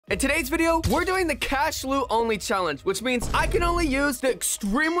In today's video, we're doing the cache loot only challenge, which means I can only use the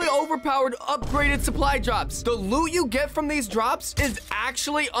extremely overpowered upgraded supply drops. The loot you get from these drops is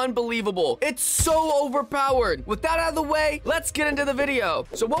actually unbelievable. It's so overpowered. With that out of the way, let's get into the video.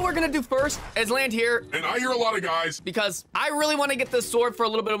 So what we're gonna do first is land here. And I hear a lot of guys. Because I really want to get this sword for a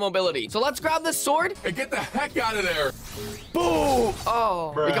little bit of mobility. So let's grab this sword. And get the heck out of there. Boom!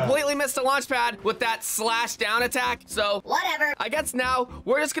 Oh, we Bruh. completely missed the launch pad with that slash down attack. So Whatever. I guess now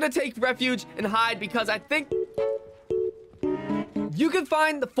we're just gonna take refuge and hide because I think you can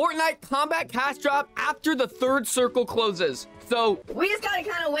find the Fortnite combat cache drop after the third circle closes. So We just gotta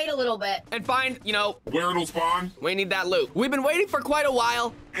kind of wait a little bit. and find, you know, Where it'll spawn. we need that loot. We've been waiting for quite a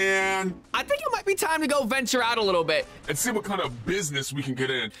while. And I think it might be time to go venture out a little bit. see what kind of business we can get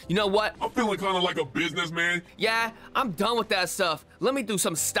in. You know what? I'm feeling kind of like a businessman. Yeah, I'm done with that stuff. Let me do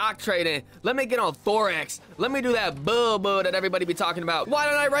some stock trading. Let me get on Forex. Let me do that boo-boo that everybody be talking about. Why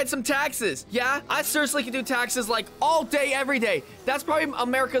don't I write some taxes? Yeah, I seriously can do taxes like all day, every day. That's probably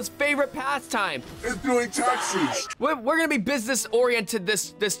America's favorite pastime. It's doing taxes. We're gonna be business oriented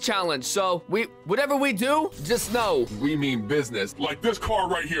this challenge. So whatever we do, just know. We mean business. Like this car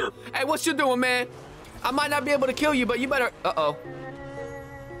right here. Hey, what you doing, man? I might not be able to kill you, but you better. Uh-oh.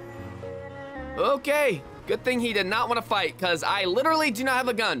 Okay. Good thing he did not want to fight, because I literally do not have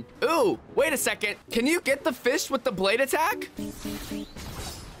a gun. Ooh, wait a second. Can you get the fish with the blade attack?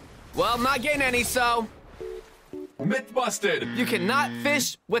 Well, I'm not getting any, so Myth busted. you cannot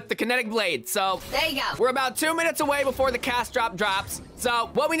fish with the kinetic blade. So There you go. we're about 2 minutes away before the cast drop drops. So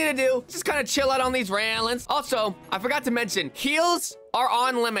what we need to do, just kind of chill out on these railings. Also, I forgot to mention, heals are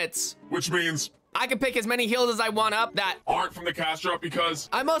on limits. Which means I can pick as many heals as I want up that aren't from the cash drop because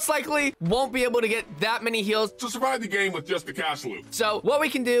I most likely won't be able to get that many heals. to survive the game with just the cash loot. So what we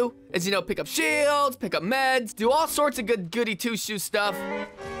can do is, you know, pick up shields, pick up meds, do all sorts of good goody two-shoe stuff.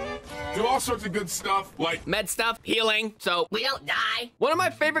 Do all sorts of good stuff like Med stuff, healing. So We don't die. one of my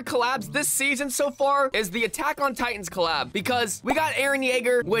favorite collabs this season so far is the Attack on Titans collab, because we got Eren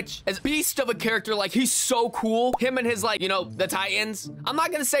Yeager, which is beast of a character. Like, he's so cool. Him and his, like, you know, the Titans. I'm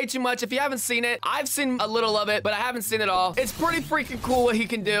not gonna say too much. If you haven't seen it, I've seen a little of it, but I haven't seen it all. It's pretty freaking cool what he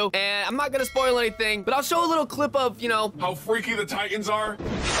can do, and I'm not gonna spoil anything, but I'll show a little clip of, you know, how freaky the Titans are.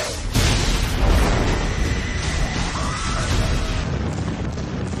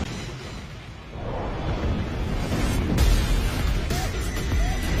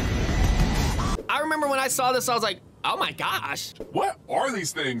 I remember when I saw this, I was like, oh my gosh. What are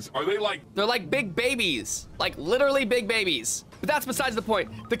these things? Are they like They're like big babies, like literally big babies. But that's besides the point.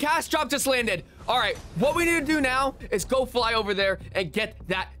 The cash drop just landed. All right, what we need to do now is go fly over there and get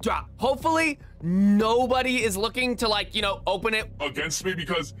that drop. Hopefully, nobody is looking to, like, you know, open it. against me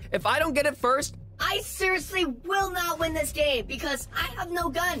because If I don't get it first, I seriously will not win this game because I have no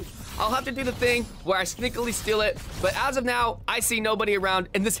gun. I'll have to do the thing where I sneakily steal it. But as of now, I see nobody around,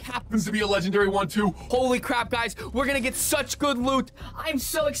 and this happens to be a legendary one too. Holy crap, guys, we're gonna get such good loot. I'm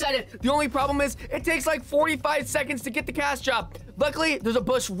so excited. The only problem is it takes like 45 seconds to get the cash drop. Luckily, there's a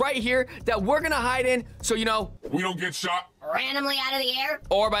bush right here that we're gonna hide in, so, you know, we don't get shot. Randomly out of the air?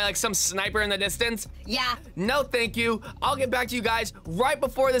 or by like some sniper in the distance. Yeah. No, thank you. I'll get back to you guys right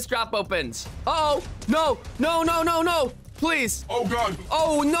before this drop opens. Uh-oh, no, no, no, no, no, please. Oh god.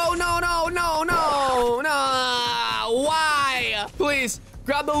 Oh, no, no, no, no, no, no, why? Please,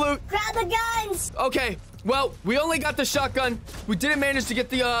 grab the loot. Grab the guns. Okay, well, we only got the shotgun. We didn't manage to get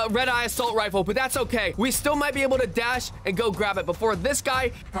the red-eye assault rifle, but that's okay. We still might be able to dash and go grab it before this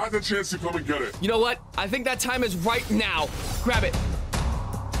guy. Had the chance to come and get it. You know what? I think that time is right now. Grab it.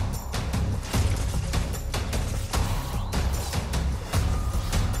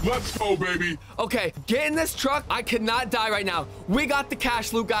 Let's go, baby. Okay, get in this truck. I cannot die right now. We got the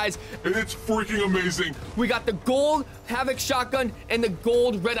cash loot, guys. And it's freaking amazing. We got the gold Havoc shotgun and the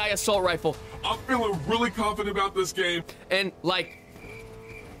gold red-eye assault rifle. I'm feeling really confident about this game. And like,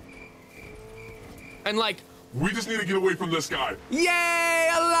 We just need to get away from this guy. yay,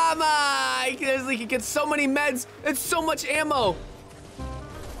 a llama! He can get so many meds and so much ammo.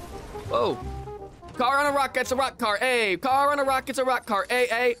 Whoa. Car on a rock gets a rock car. Hey, car on a rock gets a rock car. Hey,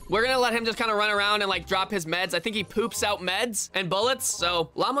 hey. We're gonna let him just kind of run around and like drop his meds. I think he poops out meds and bullets. So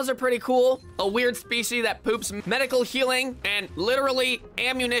llamas are pretty cool. A weird species that poops medical healing and literally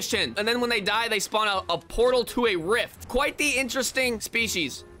ammunition. And then when they die, they spawn a portal to a rift. Quite the interesting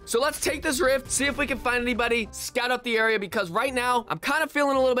species. So let's take this rift, see if we can find anybody, scout out the area, because right now I'm kind of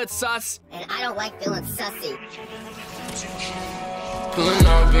feeling a little bit sus. And I don't like feeling sussy. Pulling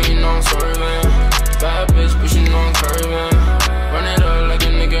up, and you know I'm swerving. Bad bitch pushing on curving. Run it up like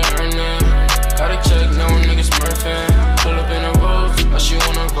a nigga earning. Gotta check, now a nigga smurfing. Pull up in a rose, but she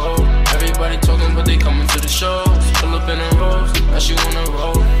wanna roll.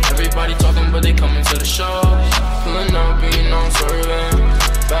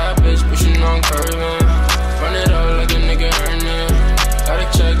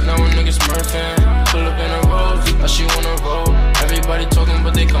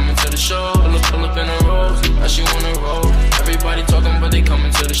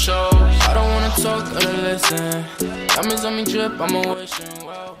 ain't trip, I'm wishing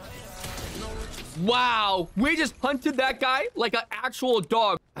well. Wow, we just hunted that guy like an actual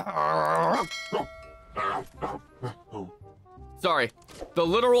dog. Sorry, the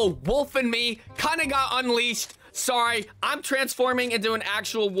literal wolf in me kind of got unleashed. Sorry, I'm transforming into an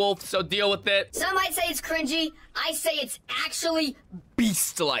actual wolf, so deal with it. Some might say it's cringy. I say it's actually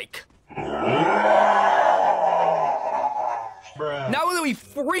Beast-like. Now that we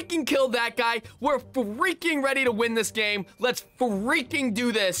freaking killed that guy, we're freaking ready to win this game. Let's freaking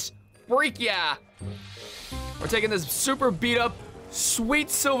do this. Freak yeah. We're taking this super beat up, sweet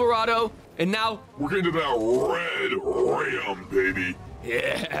Silverado, and now We're getting to that red ram, baby.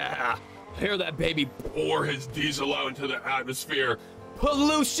 yeah. Hear that, baby? Pour his diesel out into the atmosphere.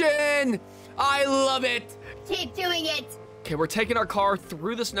 Pollution! I love it. keep doing it. Okay, we're taking our car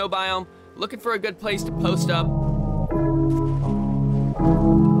through the snow biome, looking for a good place to post up.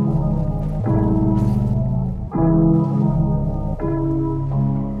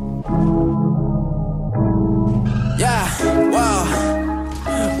 Yeah, wow,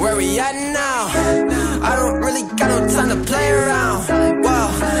 where we at now? I don't really got no time to play around.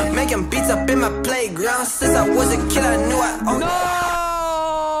 Wow, making beats up in my playground. Since I was a kid, I knew I owned No!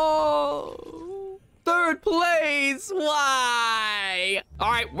 Third place, why? All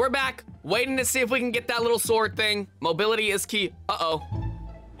right, we're back, waiting to see if we can get that little sword thing. Mobility is key. Uh-oh.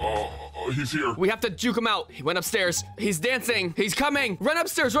 He's here. We have to juke him out. He went upstairs. He's dancing. He's coming. Run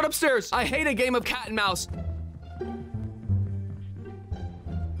upstairs, run upstairs. I hate a game of cat and mouse.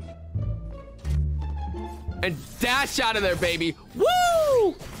 And dash out of there, baby.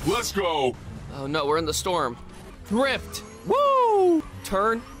 Woo! Let's go. Oh no, we're in the storm. Drift. Woo!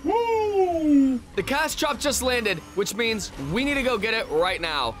 Turn. Woo! The cash drop just landed, which means we need to go get it right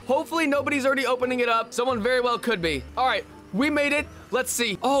now. Hopefully nobody's already opening it up. Someone very well could be. All right, we made it. Let's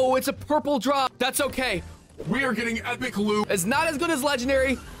see. Oh, it's a purple drop. That's okay. We are getting epic loot. It's not as good as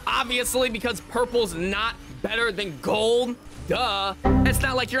legendary, obviously, because purple's not better than gold. Duh. It's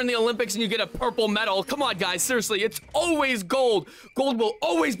not like you're in the Olympics and you get a purple medal. Come on, guys, seriously, it's always gold. Gold will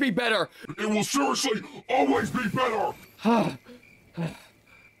always be better. It will seriously always be better.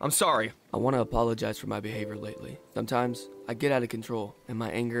 I'm sorry. I want to apologize for my behavior lately. Sometimes I get out of control, and my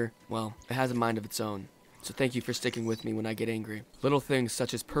anger, well, it has a mind of its own. So thank you for sticking with me when I get angry. Little things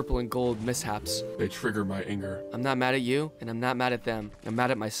such as purple and gold mishaps, They trigger my anger. I'm not mad at you, and I'm not mad at them. I'm mad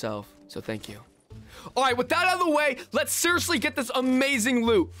at myself, so thank you. All right, with that out of the way, let's seriously get this amazing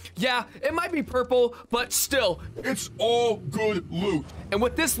loot. Yeah, it might be purple, but still. It's all good loot. And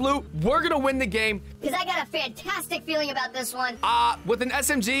with this loot, we're gonna win the game. Because I got a fantastic feeling about this one. With an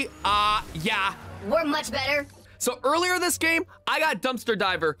SMG, yeah. We're much better. So earlier this game, I got Dumpster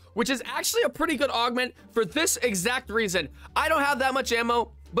Diver, which is actually a pretty good augment for this exact reason. I don't have that much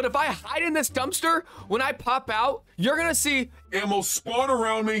ammo, but if I hide in this dumpster, when I pop out, you're gonna see Ammo spawn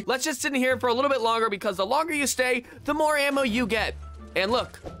around me. let's just sit in here for a little bit longer because the longer you stay, the more ammo you get. And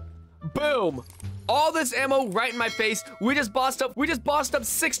look, boom. All this ammo right in my face. We just bossed up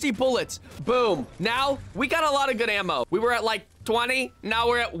 60 bullets. Boom. Now, we got a lot of good ammo. We were at like 20, now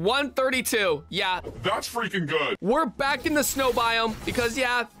we're at 132. Yeah, That's freaking good. we're back in the snow biome because,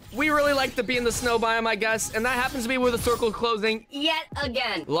 yeah, we really like to be in the snow biome, I guess. And that happens to be where the circle's closing. Yet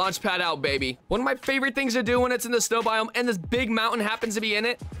again. Launch pad out, baby. One of my favorite things to do when it's in the snow biome and this big mountain happens to be in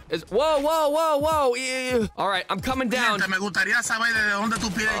it is, whoa, whoa, whoa, whoa. Yeah. All right, I'm coming down. Oh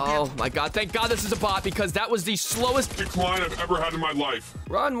my God, thank God this is a bot because that was the slowest. Decline I've ever had in my life.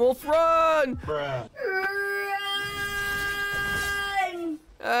 Run, wolf, run. Run!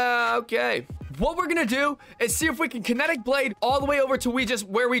 Okay. What we're gonna do is see if we can kinetic blade all the way over to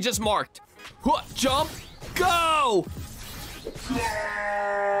where we just marked. Jump, go!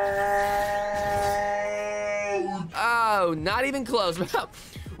 Oh, not even close.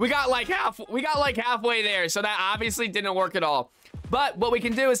 we got like halfway there, so that obviously didn't work at all. But what we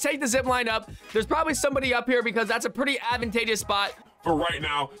can do is take the zip line up. There's probably somebody up here because that's a pretty advantageous spot. For right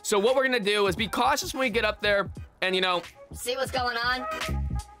now. So what we're gonna do is be cautious when we get up there and, you know, See what's going on?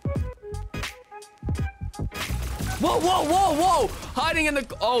 whoa, whoa, whoa, whoa! Hiding in the,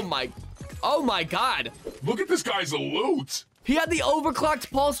 oh my God. Look at this guy's loot. He had the overclocked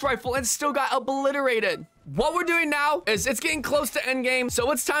pulse rifle and still got obliterated. What we're doing now is it's getting close to endgame,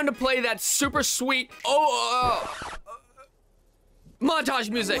 so it's time to play that super sweet, montage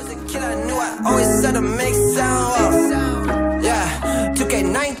music. As a kid, I knew I always had to make sound. Yeah,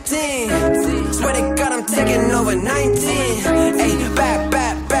 2K19. Swear to God, I'm taking over 19. Hey, back,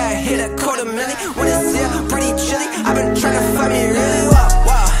 hit a quarter million. When it's here, pretty chilly. I've been trying to find me really well.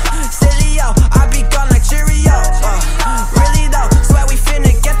 Wow, silly yo, I be gone like Cheerio. Really though, swear we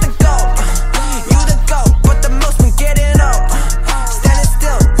finna get the gold. You the goat, but the most been getting old.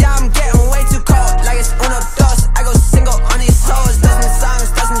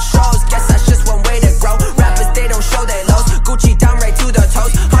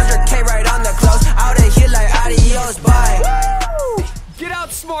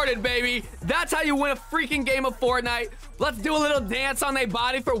 outsmarted, baby. That's how you win a freaking game of Fortnite. Let's do a little dance on their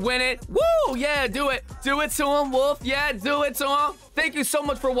body for win it. Woo! Yeah, do it. Do it to him, Wolf. Yeah, do it to him. Thank you so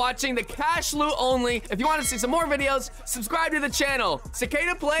much for watching the Cache Loot only. If you want to see some more videos, subscribe to the channel.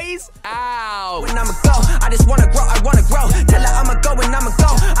 Cicada Plays out. When I'ma go, I just wanna grow.